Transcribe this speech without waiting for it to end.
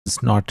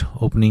it's not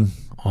opening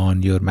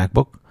on your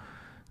MacBook,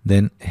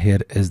 then here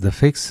is the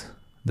fix.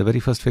 The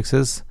very first fix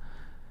is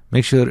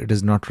make sure it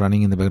is not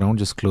running in the background.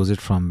 Just close it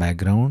from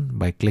background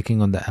by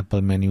clicking on the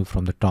Apple menu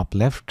from the top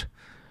left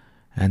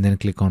and then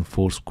click on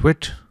Force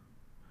Quit.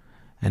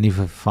 And if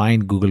you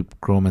find Google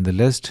Chrome in the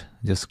list,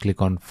 just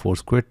click on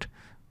Force Quit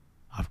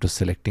after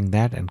selecting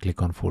that and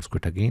click on Force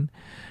Quit again.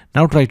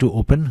 Now try to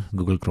open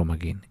Google Chrome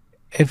again.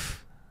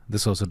 If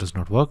this also does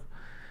not work,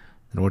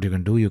 then what you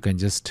can do, you can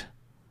just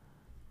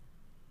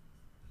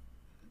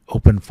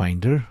open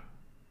Finder,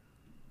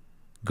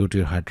 go to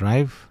your hard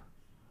drive.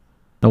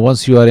 Now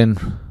once you are in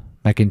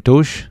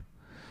Macintosh,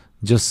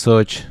 just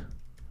search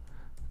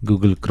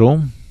Google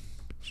Chrome,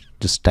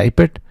 just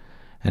type it,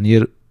 and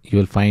here you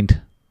will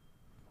find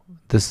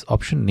this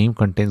option, name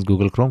contains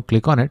Google Chrome.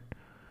 Click on it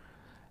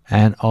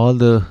and all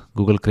the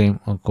Google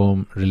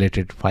Chrome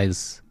related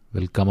files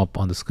will come up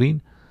on the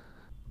screen.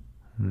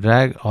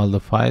 Drag all the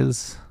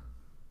files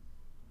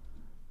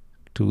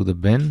to the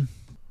bin.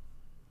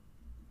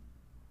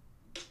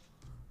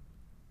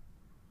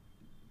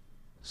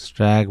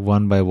 Drag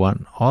one by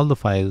one all the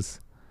files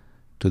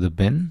to the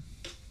bin.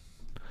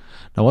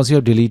 Now once you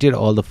have deleted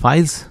all the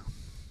files,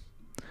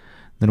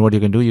 then what you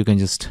can do, you can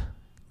just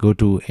go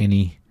to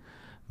any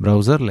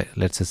browser,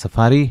 let's say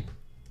Safari,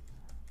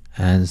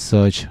 and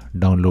search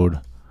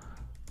download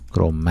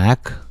Chrome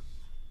Mac.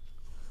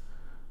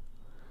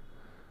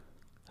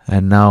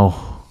 And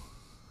now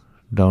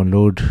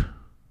download,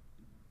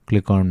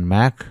 click on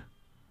Mac,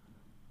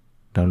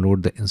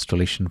 download the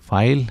installation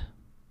file.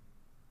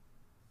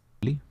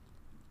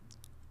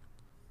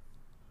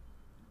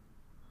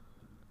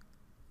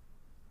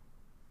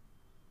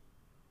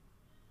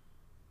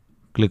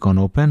 Click on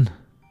open,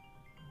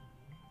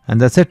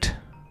 and that's it.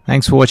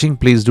 Thanks for watching.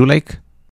 Please do like,